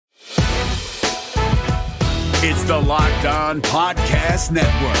It's the Locked On Podcast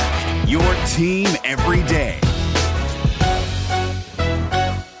Network, your team every day.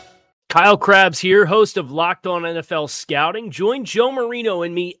 Kyle Krabs here, host of Locked On NFL Scouting. Join Joe Marino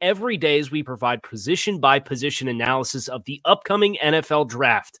and me every day as we provide position-by-position analysis of the upcoming NFL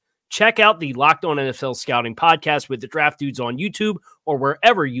Draft. Check out the Locked On NFL Scouting podcast with the Draft Dudes on YouTube or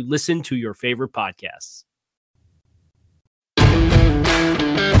wherever you listen to your favorite podcasts.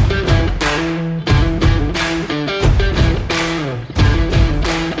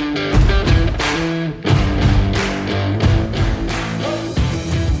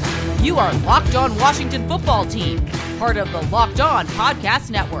 You are Locked On Washington Football Team, part of the Locked On Podcast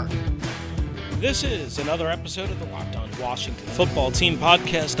Network. This is another episode of the Locked On Washington Football Team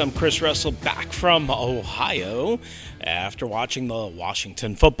podcast. I'm Chris Russell, back from Ohio after watching the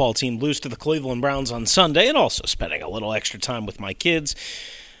Washington Football Team lose to the Cleveland Browns on Sunday and also spending a little extra time with my kids.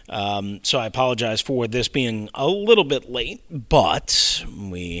 So I apologize for this being a little bit late, but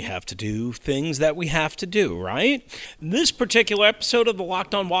we have to do things that we have to do, right? This particular episode of the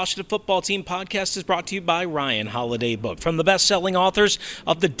Locked On Washington Football Team podcast is brought to you by Ryan Holiday Book. From the best-selling authors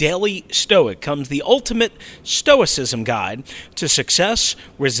of The Daily Stoic comes the ultimate stoicism guide to success,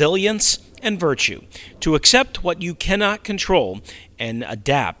 resilience, and virtue. To accept what you cannot control and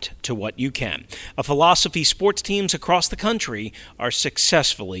adapt to what you can. A philosophy sports teams across the country are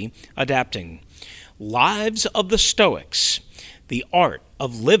successfully adapting. Lives of the Stoics, the art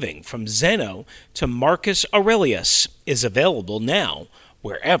of living from Zeno to Marcus Aurelius, is available now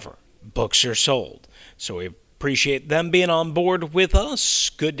wherever books are sold. So we appreciate them being on board with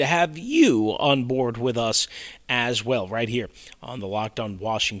us. Good to have you on board with us as well, right here on the Locked On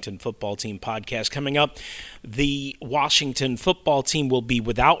Washington Football Team podcast. Coming up, the Washington Football Team will be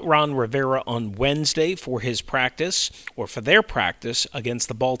without Ron Rivera on Wednesday for his practice, or for their practice, against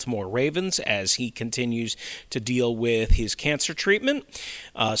the Baltimore Ravens as he continues to deal with his cancer treatment.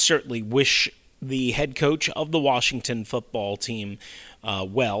 Certainly wish the head coach of the Washington Football Team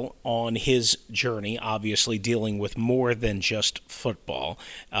well on his journey, obviously dealing with more than just football,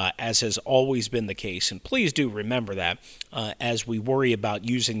 as has always been the case. And please do remember that as we worry about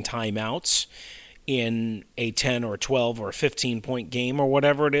using timeouts in a 10 or 12 or 15-point game or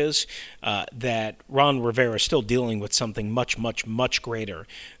whatever it is, that Ron Rivera is still dealing with something much, much, much greater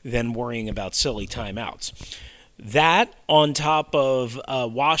than worrying about silly timeouts. That, on top of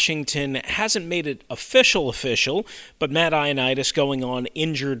Washington, hasn't made it official, but Matt Ioannidis going on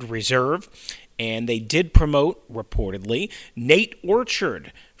injured reserve, and they did promote, reportedly, Nate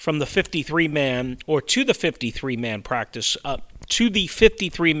Orchard from the 53-man, or to the 53-man practice, to the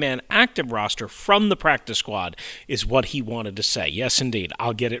 53-man active roster from the practice squad, is what he wanted to say. Yes, indeed,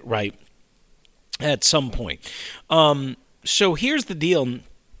 I'll get it right at some point. So here's the deal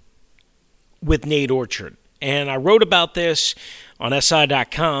with Nate Orchard. And I wrote about this on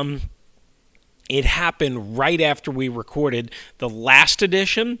SI.com. It happened right after we recorded the last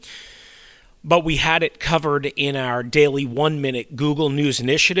edition, but we had it covered in our daily 1-minute Google News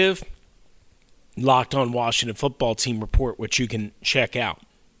Initiative, Locked On Washington Football Team report, which you can check out.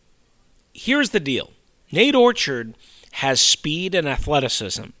 Here's the deal. Nate Orchard has speed and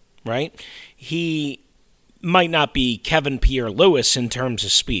athleticism, right? He might not be Kevin Pierre-Louis in terms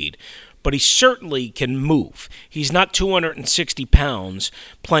of speed, but he certainly can move. He's not 260 pounds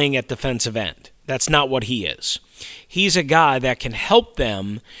playing at defensive end. That's not what he is. He's a guy that can help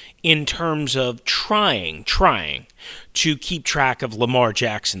them in terms of trying to keep track of Lamar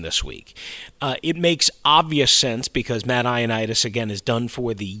Jackson this week. It makes obvious sense because Matt Ioannidis, again, is done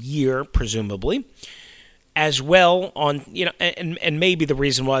for the year, presumably. As well on, and maybe the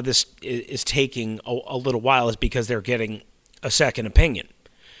reason why this is taking a little while is because they're getting a second opinion.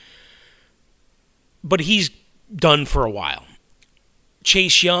 But he's done for a while.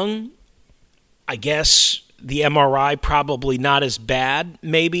 Chase Young, I guess the MRI probably not as bad,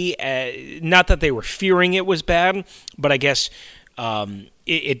 maybe. Not that they were fearing it was bad, but I guess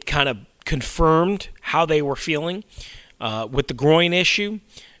it kind of confirmed how they were feeling with the groin issue.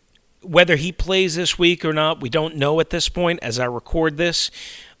 Whether he plays this week or not, we don't know at this point as I record this.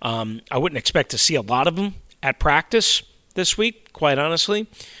 I wouldn't expect to see a lot of them at practice this week, quite honestly.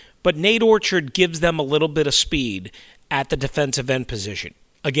 But Nate Orchard gives them a little bit of speed at the defensive end position.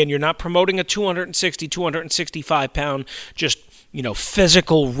 Again, you're not promoting a 260, 265-pound, just,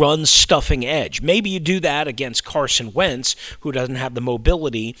 physical run-stuffing edge. Maybe you do that against Carson Wentz, who doesn't have the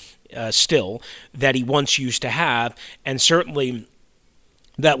mobility still that he once used to have, and certainly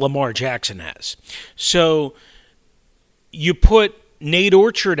that Lamar Jackson has. So you put Nate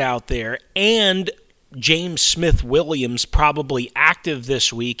Orchard out there, and James Smith-Williams probably active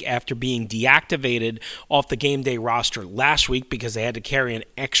this week after being deactivated off the game day roster last week because they had to carry an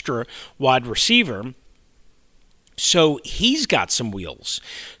extra wide receiver. So he's got some wheels.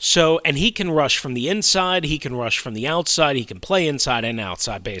 And he can rush from the inside, he can rush from the outside, he can play inside and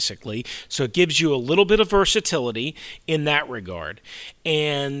outside basically. So it gives you a little bit of versatility in that regard.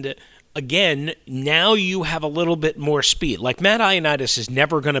 And again, now you have a little bit more speed. Like Matt Ioannidis is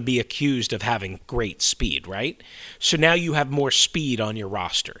never going to be accused of having great speed, right? So now you have more speed on your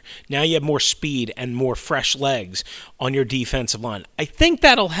roster. Now you have more speed and more fresh legs on your defensive line. I think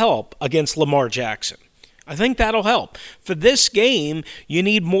that'll help against Lamar Jackson. I think that'll help. For this game, you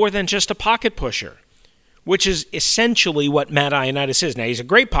need more than just a pocket pusher, which is essentially what Matt Ioannidis is. Now, he's a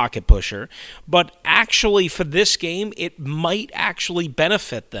great pocket pusher, but actually for this game, it might actually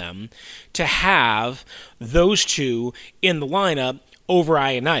benefit them to have those two in the lineup over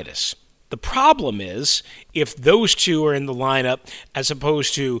Ioannidis. The problem is, if those two are in the lineup as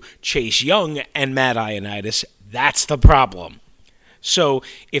opposed to Chase Young and Matt Ioannidis, that's the problem. So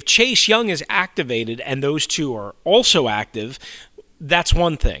if Chase Young is activated and those two are also active, that's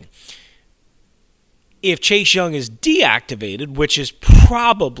one thing. If Chase Young is deactivated, which is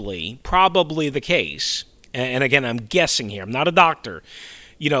probably the case, and again, I'm guessing here, I'm not a doctor,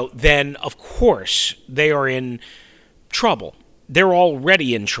 then of course they are in trouble. They're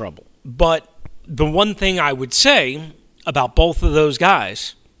already in trouble. But the one thing I would say about both of those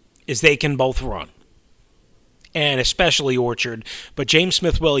guys is they can both run. And especially Orchard, but James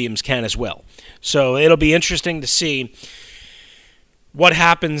Smith-Williams can as well. So it'll be interesting to see what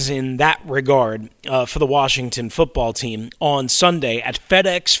happens in that regard for the Washington football team on Sunday at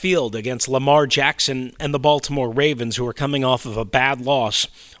FedEx Field against Lamar Jackson and the Baltimore Ravens, who are coming off of a bad loss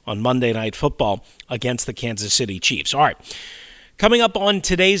on Monday Night Football against the Kansas City Chiefs. All right. Coming up on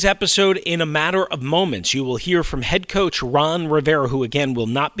today's episode, in a matter of moments, you will hear from head coach Ron Rivera, who again will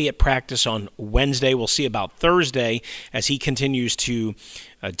not be at practice on Wednesday. We'll see about Thursday as he continues to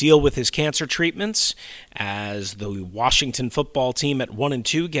deal with his cancer treatments as the Washington football team at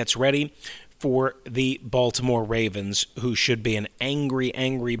 1-2 gets ready for the Baltimore Ravens, who should be an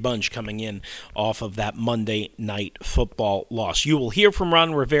angry bunch coming in off of that Monday Night Football loss. You will hear from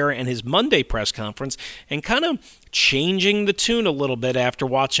Ron Rivera and his Monday press conference and kind of changing the tune a little bit after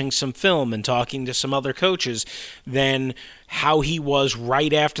watching some film and talking to some other coaches than how he was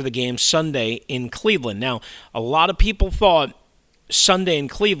right after the game Sunday in Cleveland. Now, a lot of people thought Sunday in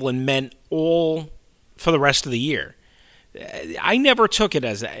Cleveland meant all for the rest of the year. I never took it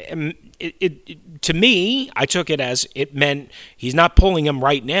as that. To me, I took it as it meant he's not pulling him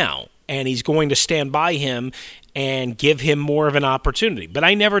right now, and he's going to stand by him and give him more of an opportunity. But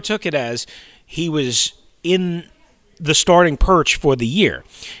I never took it as he was in the starting perch for the year.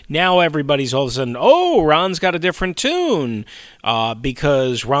 Now everybody's all of a sudden, Ron's got a different tune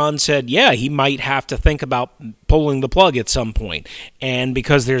because Ron said, he might have to think about pulling the plug at some point, and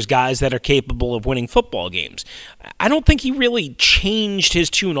because there's guys that are capable of winning football games. I don't think he really changed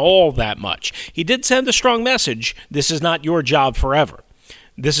his tune all that much. He did send a strong message. This is not your job forever.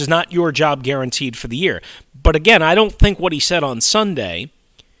 This is not your job guaranteed for the year. But again, I don't think what he said on Sunday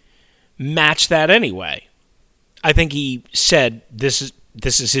matched that anyway. I think he said this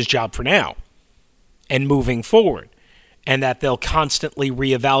is his job for now and moving forward, and that they'll constantly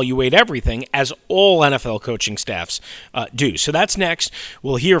reevaluate everything, as all NFL coaching staffs do. So that's next.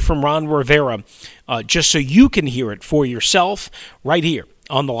 We'll hear from Ron Rivera just so you can hear it for yourself right here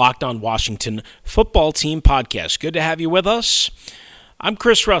on the Locked On Washington Football Team podcast. Good to have you with us. I'm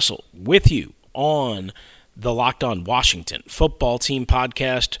Chris Russell with you on the Locked On Washington Football Team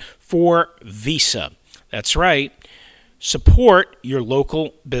podcast for Visa. That's right. Support your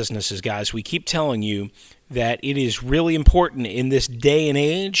local businesses, guys. We keep telling you that it is really important in this day and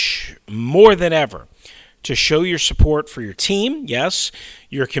age, more than ever, to show your support for your team, yes,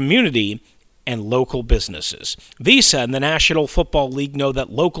 your community, and local businesses. Visa and the National Football League know that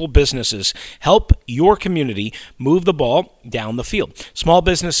local businesses help your community move the ball down the field. Small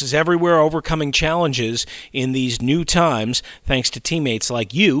businesses everywhere are overcoming challenges in these new times thanks to teammates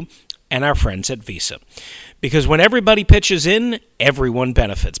like you and our friends at Visa. Because when everybody pitches in, everyone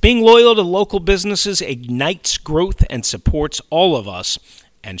benefits. Being loyal to local businesses ignites growth and supports all of us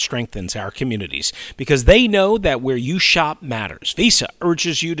and strengthens our communities. Because they know that where you shop matters. Visa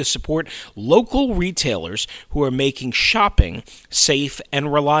urges you to support local retailers who are making shopping safe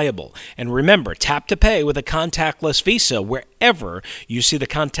and reliable. And remember, tap to pay with a contactless Visa wherever you see the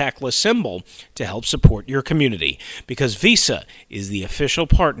contactless symbol to help support your community. Because Visa is the official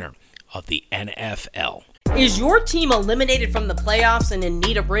partner of the NFL. Is your team eliminated from the playoffs and in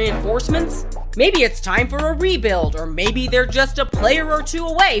need of reinforcements? Maybe it's time for a rebuild, or maybe they're just a player or two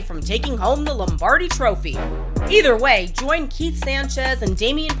away from taking home the Lombardi Trophy. Either way, join Keith Sanchez and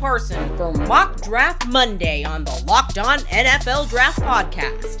Damian Parson for Mock Draft Monday on the Locked On NFL Draft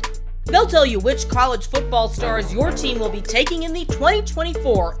Podcast. They'll tell you which college football stars your team will be taking in the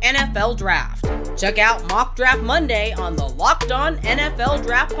 2024 NFL Draft. Check out Mock Draft Monday on the Locked On NFL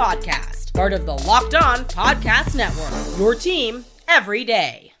Draft Podcast, part of the Locked On Podcast Network. Your team every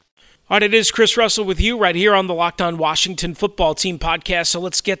day. All right, it is Chris Russell with you right here on the Locked On Washington Football Team podcast. So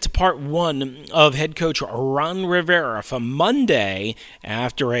let's get to part one of head coach Ron Rivera from Monday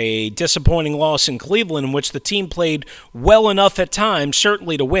after a disappointing loss in Cleveland in which the team played well enough at times,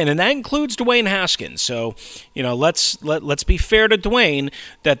 certainly to win, and that includes Dwayne Haskins. So, let's be fair to Dwayne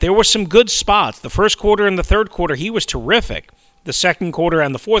that there were some good spots. The first quarter and the third quarter, he was terrific. The second quarter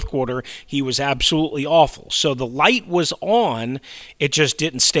and the fourth quarter, he was absolutely awful. So the light was on, it just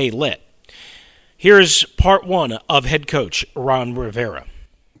didn't stay lit. Here's part one of head coach Ron Rivera.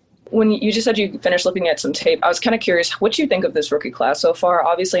 When you just said you finished looking at some tape, I was kind of curious, what do you think of this rookie class so far?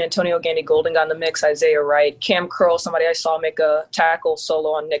 Obviously, Antonio Gandy-Golden got in the mix, Isaiah Wright, Cam Curl, somebody I saw make a tackle solo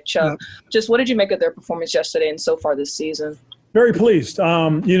on Nick Chubb. Yeah. Just what did you make of their performance yesterday and so far this season? Very pleased.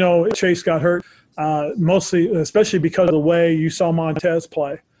 Chase got hurt. Mostly, especially because of the way you saw Montez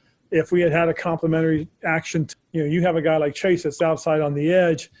play. If we had had a complementary action, you have a guy like Chase that's outside on the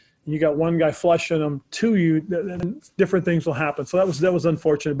edge, and you got one guy flushing them to you, then different things will happen. So that was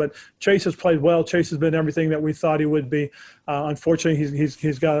unfortunate. But Chase has played well. Chase has been everything that we thought he would be. Unfortunately,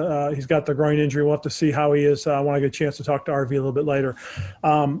 he's got the groin injury. We'll have to see how he is when I get a chance to talk to RV a little bit later.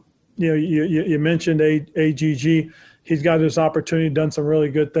 You mentioned AGG. He's got his opportunity, done some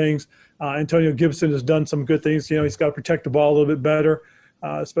really good things. Antonio Gibson has done some good things. He's got to protect the ball a little bit better,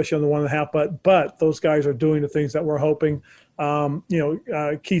 especially on the 1.5. But those guys are doing the things that we're hoping.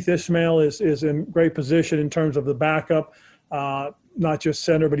 Keith Ismail is in great position in terms of the backup, not just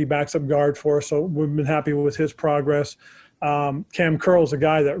center, but he backs up guard for us. So we've been happy with his progress. Cam Curl is a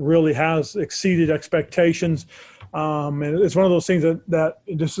guy that really has exceeded expectations. And it's one of those things that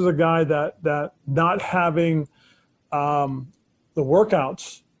this is a guy that not having the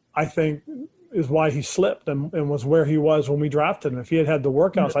workouts, I think, is why he slipped and was where he was when we drafted him. If he had had the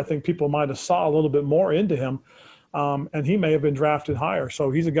workouts, I think people might have saw a little bit more into him, and he may have been drafted higher.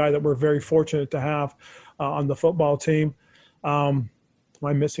 So he's a guy that we're very fortunate to have on the football team. Am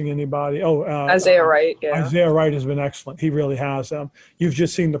I missing anybody? Isaiah Wright. Yeah. Isaiah Wright has been excellent. He really has. You've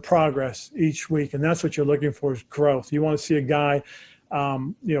just seen the progress each week, and that's what you're looking for is growth. You want to see a guy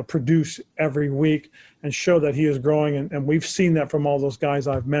produce every week and show that he is growing. And we've seen that from all those guys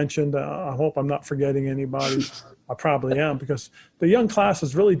I've mentioned. I hope I'm not forgetting anybody. I probably am, because the young class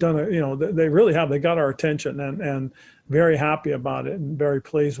has really done they really have. They got our attention and very happy about it and very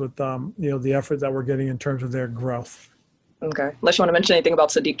pleased with, the effort that we're getting in terms of their growth. Okay. Unless you want to mention anything about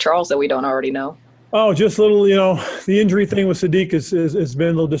Sadiq Charles that we don't already know. Oh, just a little, the injury thing with Sadiq has been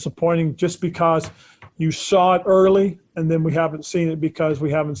a little disappointing just because you saw it early, and then we haven't seen it because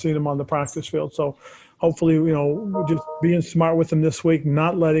we haven't seen him on the practice field. So hopefully, we're just being smart with him this week,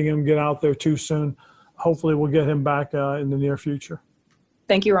 not letting him get out there too soon. Hopefully we'll get him back in the near future.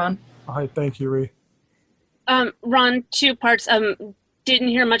 Thank you, Ron. All right, thank you, Ree. Ron, two parts. Didn't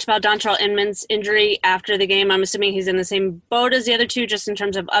hear much about Dontrell Inman's injury after the game. I'm assuming he's in the same boat as the other two, just in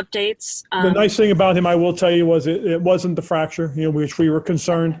terms of updates. The nice thing about him, I will tell you, was it wasn't the fracture, which we were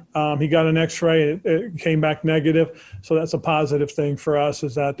concerned. He got an X-ray, and it came back negative. So that's a positive thing for us,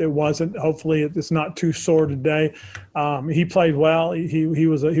 is that it wasn't. Hopefully, it's not too sore today. He played well. He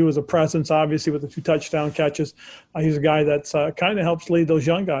was a presence, obviously, with the 2 touchdown catches. He's a guy that's kind of helps lead those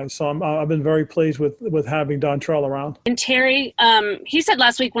young guys. So I've been very pleased with having Dontrell around. And Terry, he said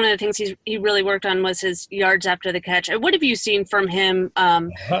last week one of the things he really worked on was his yards after the catch. What have you seen from him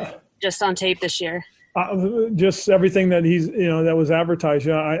just on tape this year? Just everything that he's, that was advertised.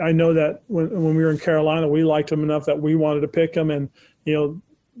 I know that when we were in Carolina, we liked him enough that we wanted to pick him, and the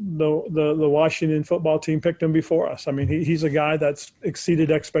Washington football team picked him before us. I mean, he's a guy that's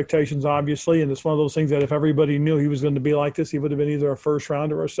exceeded expectations, obviously, and it's one of those things that if everybody knew he was going to be like this, he would have been either a first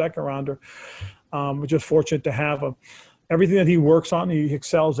rounder or a second rounder. We're just fortunate to have him. Everything that he works on, he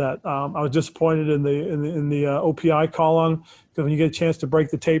excels at. I was disappointed in the OPI call on, because when you get a chance to break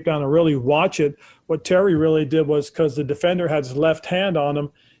the tape down and really watch it, what Terry really did was, because the defender had his left hand on him,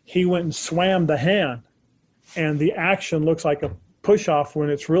 he went and swam the hand, and the action looks like a push off when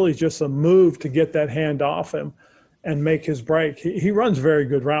it's really just a move to get that hand off him. and make his break. He runs very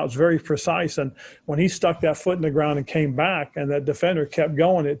good routes, very precise. And when he stuck that foot in the ground and came back and that defender kept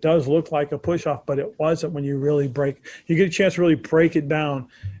going, it does look like a push-off, but it wasn't when you really you get a chance to really break it down.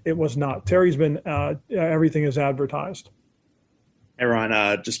 It was not. Terry's been everything is advertised. Hey,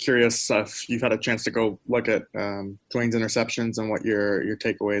 Ron, just curious if you've had a chance to go look at Dwayne's interceptions and what your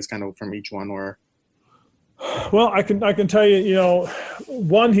takeaways kind of from each one were. Well, I can tell you,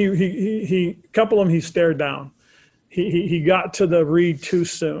 one, he couple of them he stared down. He got to the read too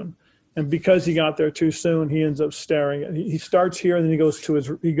soon, and because he got there too soon, he ends up staring. He starts here and then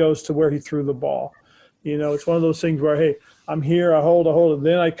he goes to where he threw the ball. It's one of those things where, hey, I'm here, I hold, and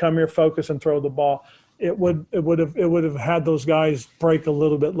then I come here, focus, and throw the ball. It would have had those guys break a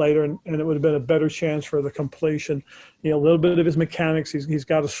little bit later, and it would have been a better chance for the completion. A little bit of his mechanics. He's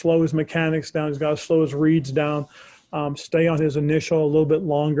got to slow his mechanics down. He's got to slow his reads down. Stay on his initial a little bit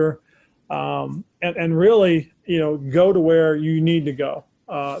longer, and really, go to where you need to go.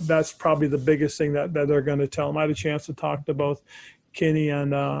 That's probably the biggest thing that they're going to tell him. I had a chance to talk to both Kenny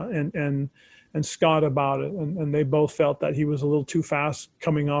and Scott about it, and they both felt that he was a little too fast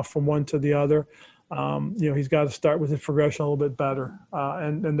coming off from one to the other. He's got to start with his progression a little bit better.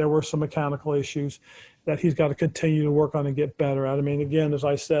 And there were some mechanical issues that he's got to continue to work on and get better at. I mean, again, as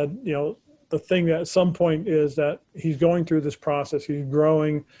I said, the thing that at some point is that he's going through this process. He's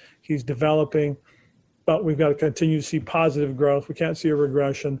growing, he's developing, but we've got to continue to see positive growth. We can't see a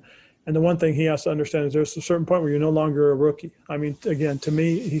regression. And the one thing he has to understand is there's a certain point where you're no longer a rookie. I mean, again, to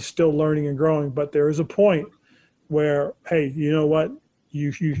me, he's still learning and growing, but there is a point where, hey, you know what?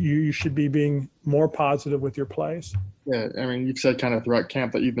 You should be being more positive with your plays. Yeah, I mean, you've said kind of throughout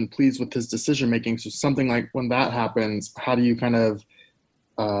camp that you've been pleased with his decision-making. So something like when that happens, how do you kind of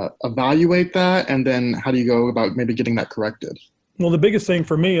evaluate that? And then how do you go about maybe getting that corrected? Well, the biggest thing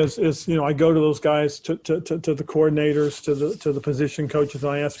for me is I go to those guys, to the coordinators, to the position coaches,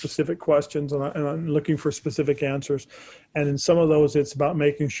 and I ask specific questions, and I'm looking for specific answers. And in some of those, it's about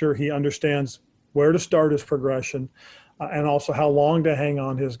making sure he understands where to start his progression, and also how long to hang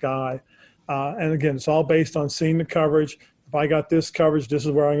on his guy. And again, it's all based on seeing the coverage. If I got this coverage, this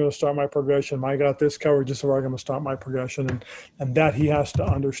is where I'm going to start my progression. If I got this coverage, this is where I'm going to start my progression. And that he has to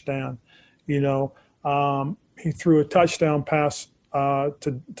understand. He threw a touchdown pass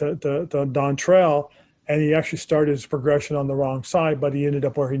to Dontrell, and he actually started his progression on the wrong side, but he ended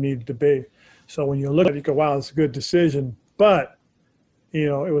up where he needed to be. So when you look at it, you go, wow, it's a good decision. But,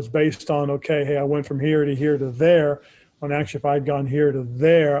 it was based on, okay, hey, I went from here to there. When actually, if I'd gone here to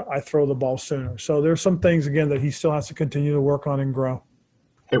there, I throw the ball sooner. So there's some things, again, that he still has to continue to work on and grow.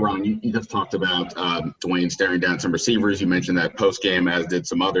 Hey, Ron, you just talked about Dwayne staring down some receivers. You mentioned that post-game, as did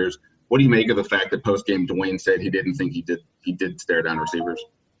some others. What do you make of the fact that post-game Dwayne said he didn't think he did stare down receivers?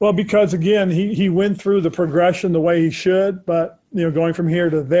 Well, because, again, he went through the progression the way he should, but, going from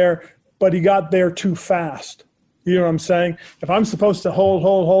here to there, but he got there too fast. You know what I'm saying? If I'm supposed to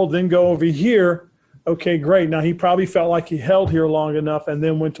hold, then go over here, okay, great. Now, he probably felt like he held here long enough and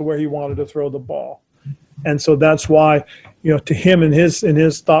then went to where he wanted to throw the ball. And so that's why, to him in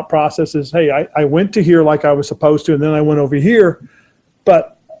his thought process is, hey, I went to here like I was supposed to, and then I went over here,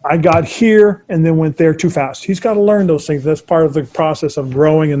 but I got here and then went there too fast. He's got to learn those things. That's part of the process of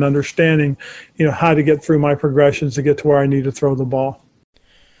growing and understanding, how to get through my progressions to get to where I need to throw the ball.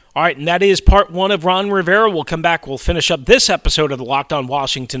 All right, and that is part one of Ron Rivera. We'll come back. We'll finish up this episode of the Locked On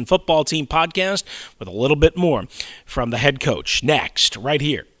Washington Football Team podcast with a little bit more from the head coach next, right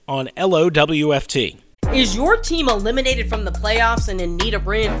here on LOWFT. Is your team eliminated from the playoffs and in need of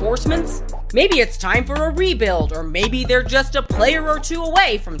reinforcements? Maybe it's time for a rebuild, or maybe they're just a player or two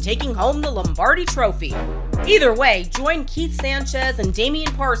away from taking home the Lombardi Trophy. Either way, join Keith Sanchez and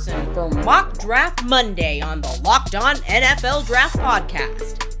Damian Parson for Mock Draft Monday on the Locked On NFL Draft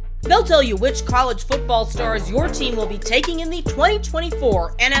Podcast. They'll tell you which college football stars your team will be taking in the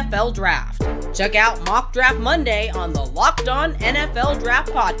 2024 NFL Draft. Check out Mock Draft Monday on the Locked On NFL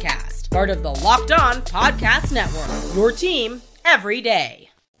Draft Podcast, part of the Locked On Podcast Network. Your team every day.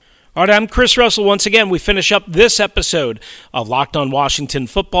 All right, I'm Chris Russell. Once again, we finish up this episode of Locked On Washington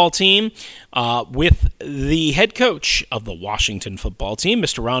Football Team with the head coach of the Washington Football Team,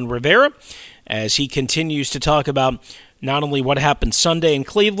 Mr. Ron Rivera, as he continues to talk about not only what happened Sunday in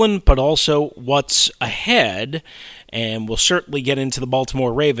Cleveland, but also what's ahead. And we'll certainly get into the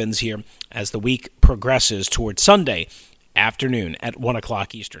Baltimore Ravens here as the week progresses towards Sunday afternoon at 1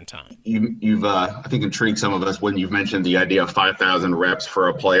 o'clock Eastern time. You've I think, intrigued some of us when you've mentioned the idea of 5,000 reps for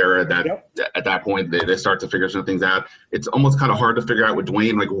a player. That At that point, they start to figure some things out. It's almost kind of hard to figure out with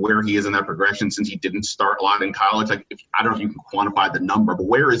Dwayne, like where he is in that progression since he didn't start a lot in college. Like, I don't know if you can quantify the number, but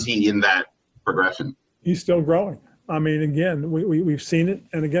where is he in that progression? He's still growing. I mean, again, we've seen it.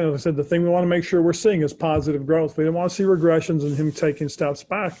 And again, as I said, the thing we want to make sure we're seeing is positive growth. We don't want to see regressions and him taking steps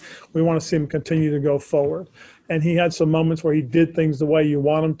back. We want to see him continue to go forward. And he had some moments where he did things the way you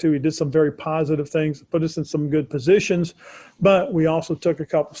want him to. He did some very positive things, put us in some good positions. But we also took a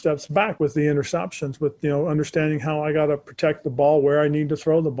couple steps back with the interceptions, with, understanding how I got to protect the ball, where I need to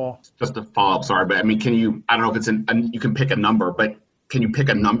throw the ball. Just a follow-up, sorry, but I mean, I don't know if it's you can pick a number, but can you pick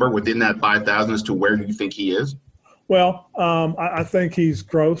a number within that 5,000 as to where you think he is? Well, I think he's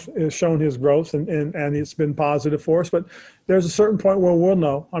shown his growth, and it's been positive for us. But there's a certain point where we'll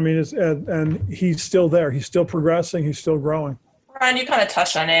know. I mean, and he's still there. He's still progressing. He's still growing. Ron, you kind of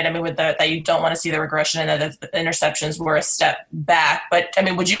touched on it. I mean, with that you don't want to see the regression and that the interceptions were a step back. But, I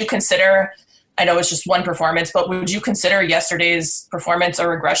mean, would you consider – I know it's just one performance, but would you consider yesterday's performance a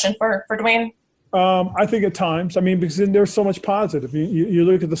regression for Dwayne? I think at times, because there's so much positive. You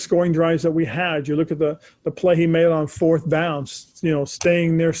look at the scoring drives that we had. You look at the play he made on fourth downs,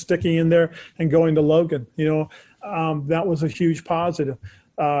 staying there, sticking in there, and going to Logan. That was a huge positive.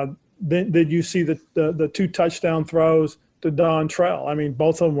 Then did you see the 2 touchdown throws to Dontrell?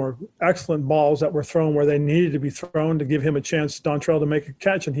 Both of them were excellent balls that were thrown where they needed to be thrown to give him a chance, Dontrell, to make a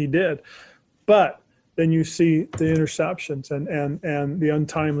catch, and he did. But then you see the interceptions and the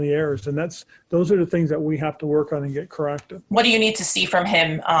untimely errors. And those are the things that we have to work on and get corrected. What do you need to see from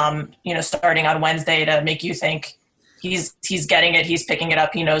him, starting on Wednesday to make you think he's getting it, he's picking it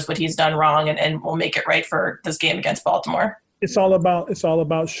up, he knows what he's done wrong, and will make it right for this game against Baltimore? It's all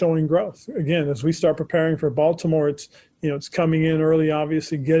about showing growth. Again, as we start preparing for Baltimore, it's coming in early,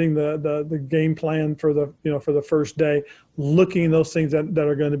 obviously getting the game plan for the first day, looking at those things that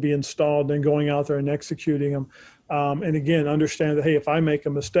are going to be installed, and going out there and executing them. And again, understand that, hey, if I make a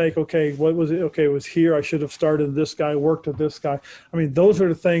mistake, okay, what was it? Okay, it was here. I should have started this guy, worked with this guy. Those are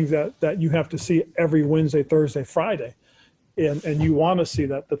the things that you have to see every Wednesday, Thursday, Friday. And you want to see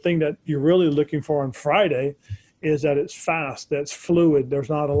that. The thing that you're really looking for on Friday is that it's fast, that's fluid, there's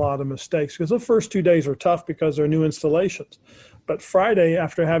not a lot of mistakes. Because the first 2 days are tough because they're new installations. But Friday,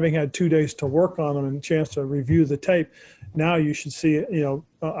 after having had 2 days to work on them and a chance to review the tape, now you should see it,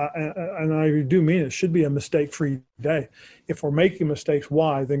 and I do mean it should be a mistake-free day. If we're making mistakes,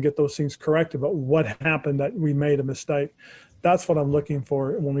 why? Then get those things corrected. But what happened that we made a mistake? That's what I'm looking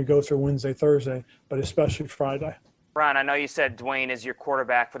for when we go through Wednesday, Thursday, but especially Friday. Ron, I know you said Dwayne is your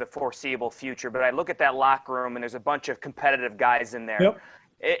quarterback for the foreseeable future, but I look at that locker room and there's a bunch of competitive guys in there. Yep.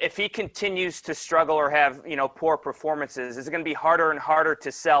 If he continues to struggle or have, poor performances, is it going to be harder and harder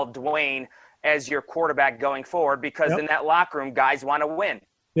to sell Dwayne as your quarterback going forward? Because in that locker room, guys want to win.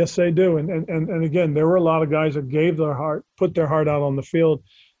 Yes, they do. And again, there were a lot of guys that gave their heart, put their heart out on the field,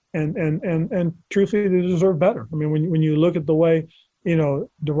 and truthfully, they deserve better. When you look at the way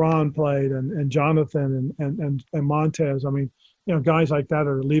Duran played and Jonathan and Montez. Guys like that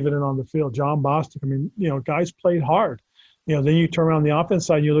are leaving it on the field. John Bostic. Guys played hard. Then you turn around the offense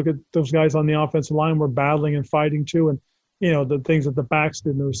side, you look at those guys on the offensive line were battling and fighting too. And, the things that the backs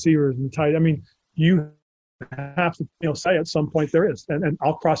did and the receivers and the tight. You have to, say at some point there is. And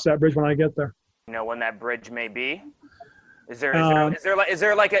I'll cross that bridge when I get there. When that bridge may be? Is there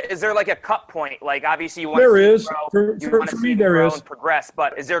like a cut point? Like, obviously you want to see grow, you want to see grow and progress,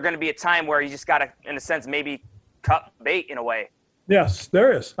 but is there going to be a time where you just got to, in a sense, maybe cut bait in a way? Yes,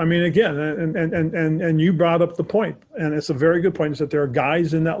 there is. Again, and you brought up the point, and it's a very good point, is that there are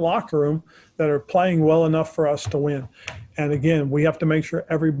guys in that locker room that are playing well enough for us to win. And again, we have to make sure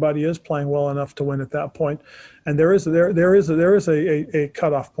everybody is playing well enough to win at that point. And there is a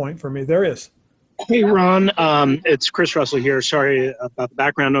cutoff point for me. There is. Hey, Ron, it's Chris Russell here. Sorry about the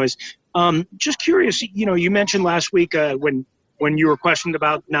background noise. Just curious, you mentioned last week when you were questioned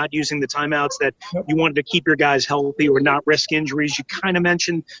about not using the timeouts that you wanted to keep your guys healthy or not risk injuries. You kind of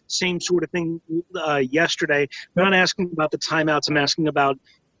mentioned same sort of thing yesterday. I'm not asking about the timeouts. I'm asking about,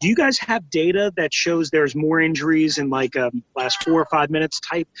 do you guys have data that shows there's more injuries in like last 4 or 5 minutes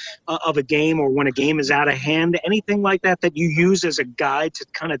type of a game, or when a game is out of hand? Anything like that you use as a guide to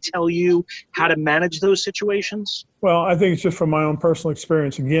kind of tell you how to manage those situations? Well, I think it's just from my own personal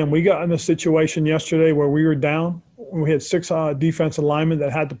experience. Again, we got in a situation yesterday where we were down. We had 6 defensive linemen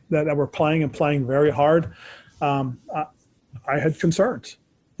that were playing very hard. I had concerns.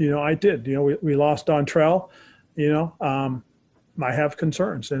 I did. We lost Dontrell. I have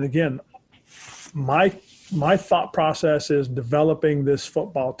concerns. And again, my thought process is developing this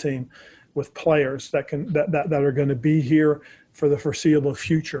football team with players that are going to be here for the foreseeable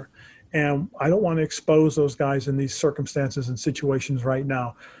future. And I don't want to expose those guys in these circumstances and situations right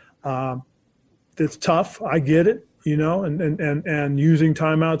now. It's tough. I get it. and using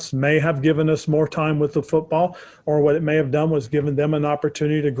timeouts may have given us more time with the football, or what it may have done was given them an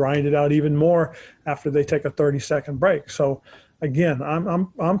opportunity to grind it out even more after they take a 30-second break. So again,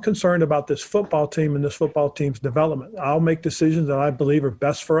 I'm concerned about this football team and this football team's development. I'll make decisions that I believe are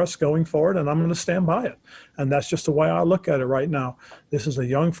best for us going forward, and I'm going to stand by it. And that's just the way I look at it right now. This is a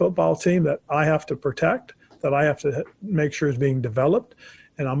young football team that I have to protect, that I have to make sure is being developed,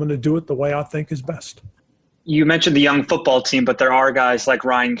 and I'm going to do it the way I think is best. You mentioned the young football team, but there are guys like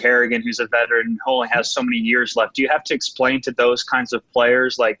Ryan Kerrigan, who's a veteran, who only has so many years left. Do you have to explain to those kinds of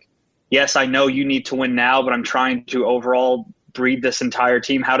players, like, yes, I know you need to win now, but I'm trying to overall breed this entire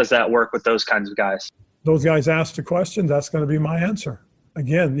team? How does that work with those kinds of guys? Those guys ask the questions. That's going to be my answer.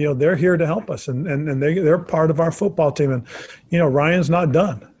 Again, they're here to help us, and they're part of our football team. And, Ryan's not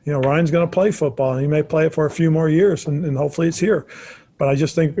done. Ryan's going to play football, and he may play it for a few more years, and hopefully it's here. But I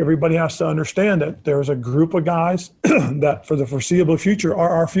just think everybody has to understand that there's a group of guys that for the foreseeable future are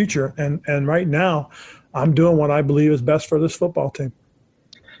our future. And right now, I'm doing what I believe is best for this football team.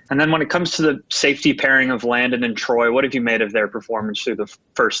 And then when it comes to the safety pairing of Landon and Troy, what have you made of their performance through the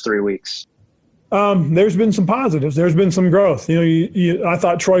first 3 weeks? There's been some positives. There's been some growth. I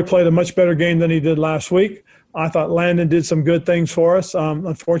thought Troy played a much better game than he did last week. I thought Landon did some good things for us.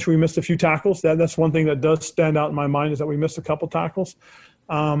 Unfortunately, we missed a few tackles. That's one thing that does stand out in my mind, is that we missed a couple tackles.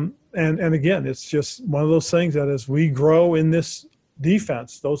 And again, it's just one of those things that as we grow in this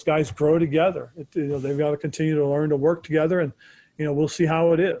defense, those guys grow together. They've got to continue to learn to work together, and we'll see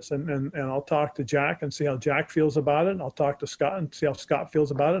how it is. And I'll talk to Jack and see how Jack feels about it. And I'll talk to Scott and see how Scott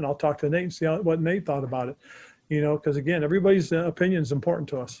feels about it. And I'll talk to Nate and see what Nate thought about it. Because again, everybody's opinion is important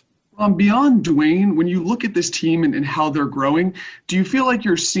to us. Beyond Dwayne, when you look at this team and how they're growing, do you feel like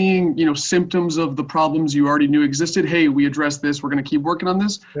you're seeing, symptoms of the problems you already knew existed? Hey, we addressed this, we're going to keep working on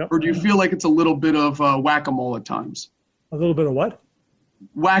this? Yep. Or do you feel like it's a little bit of whack-a-mole at times? A little bit of what?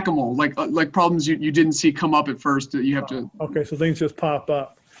 Whack-a-mole, like problems you didn't see come up at first that you have to. Okay, so things just pop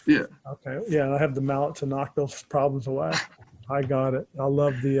up. Yeah. Okay, yeah, and I have the mallet to knock those problems away. I got it. I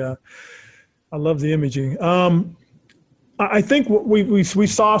love the imaging. I think we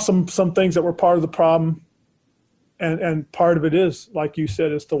saw some things that were part of the problem, and part of it is, like you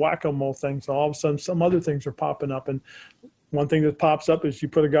said, it's the whack-a-mole thing. So all of a sudden, some other things are popping up, and one thing that pops up is you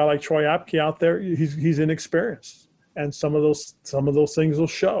put a guy like Troy Apke out there. He's inexperienced, and some of those things will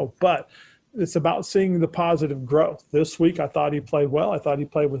show. But it's about seeing the positive growth. This week, I thought he played well. I thought he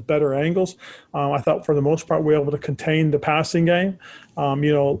played with better angles. I thought for the most part we were able to contain the passing game.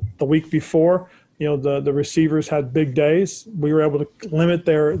 The week before, the receivers had big days. We were able to limit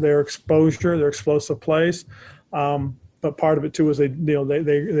their exposure, their explosive plays. But part of it too was they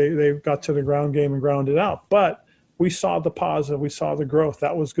got to the ground game and grounded out. But we saw the positive, we saw the growth.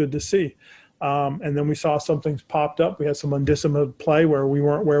 That was good to see. And then we saw some things popped up. We had some undisciplined play where we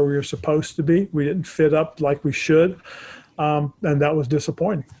weren't where we were supposed to be. We didn't fit up like we should, and that was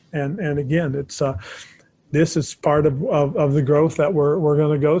disappointing. And again, it's this is part of the growth that we're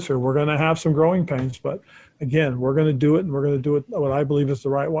going to go through. We're going to have some growing pains, but again, we're going to do it, and we're going to do it what I believe is the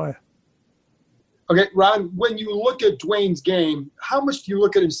right way. Okay, Ron, when you look at Dwayne's game, how much do you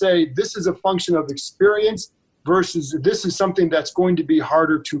look at it and say this is a function of experience versus this is something that's going to be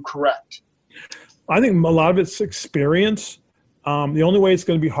harder to correct? I think a lot of it's experience. The only way it's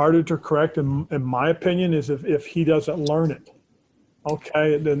going to be harder to correct, in my opinion, is if he doesn't learn it.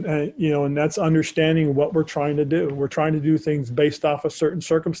 Okay, and that's understanding what we're trying to do. We're trying to do things based off of certain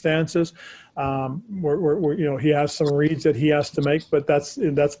circumstances. He has some reads that he has to make, but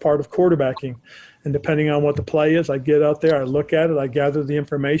that's part of quarterbacking. And depending on what the play is, I get out there, I look at it, I gather the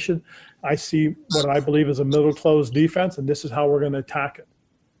information, I see what I believe is a middle closed defense, and this is how we're going to attack it.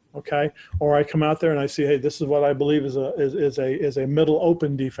 Okay, or I come out there and I see, hey, this is what I believe is a middle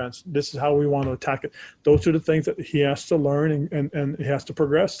open defense. This is how we want to attack it. Those are the things that he has to learn and he has to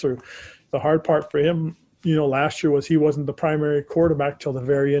progress through. The hard part for him, last year was he wasn't the primary quarterback till the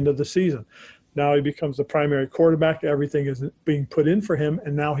very end of the season. Now he becomes the primary quarterback. Everything is being put in for him,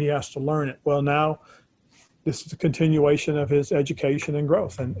 and now he has to learn it. Well, now this is a continuation of his education and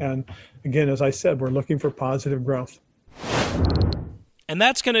growth. And again, as I said, we're looking for positive growth. And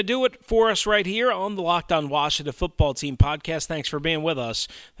that's going to do it for us right here on the Locked On Washington Football Team podcast. Thanks for being with us.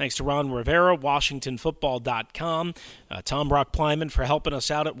 Thanks to Ron Rivera, WashingtonFootball.com, Tom Brock-Plyman for helping us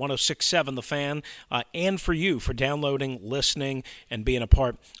out at 106.7 The Fan, and for you for downloading, listening, and being a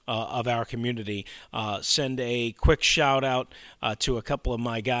part of our community. Send a quick shout-out to a couple of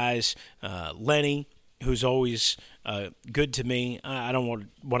my guys, Lenny, who's always good to me. I don't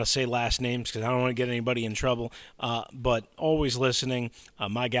want to say last names because I don't want to get anybody in trouble, but always listening,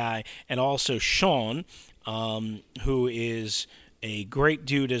 my guy, and also Sean, who is a great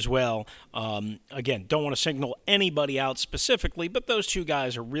dude as well. Again, don't want to signal anybody out specifically, but those two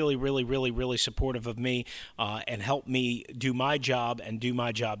guys are really, really, really, really supportive of me and help me do my job and do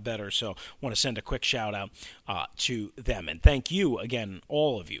my job better. So I want to send a quick shout out to them. And thank you again,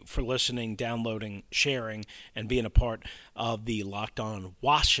 all of you, for listening, downloading, sharing, and being a part of the Locked On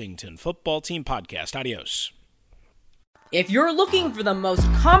Washington Football Team podcast. Adios. If you're looking for the most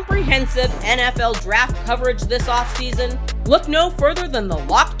comprehensive NFL draft coverage this offseason, look no further than the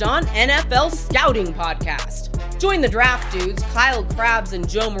Locked On NFL Scouting Podcast. Join the draft dudes, Kyle Krabs and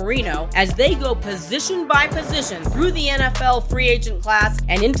Joe Marino, as they go position by position through the NFL free agent class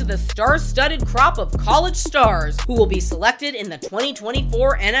and into the star-studded crop of college stars who will be selected in the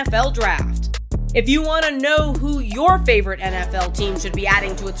 2024 NFL Draft. If you want to know who your favorite NFL team should be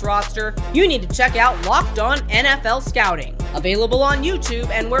adding to its roster, you need to check out Locked On NFL Scouting, available on YouTube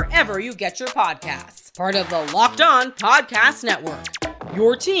and wherever you get your podcasts. Part of the Locked On Podcast Network,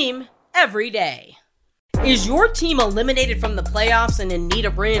 your team every day. Is your team eliminated from the playoffs and in need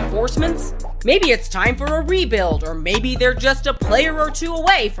of reinforcements? Maybe it's time for a rebuild, or maybe they're just a player or two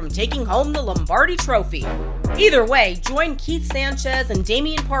away from taking home the Lombardi Trophy. Either way, join Keith Sanchez and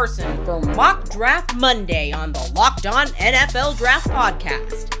Damian Parson for Mock Draft Monday on the Locked On NFL Draft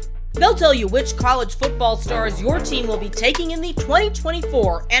Podcast. They'll tell you which college football stars your team will be taking in the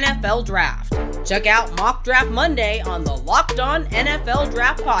 2024 NFL Draft. Check out Mock Draft Monday on the Locked On NFL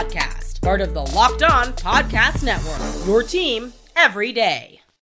Draft Podcast, part of the Locked On Podcast Network, your team every day.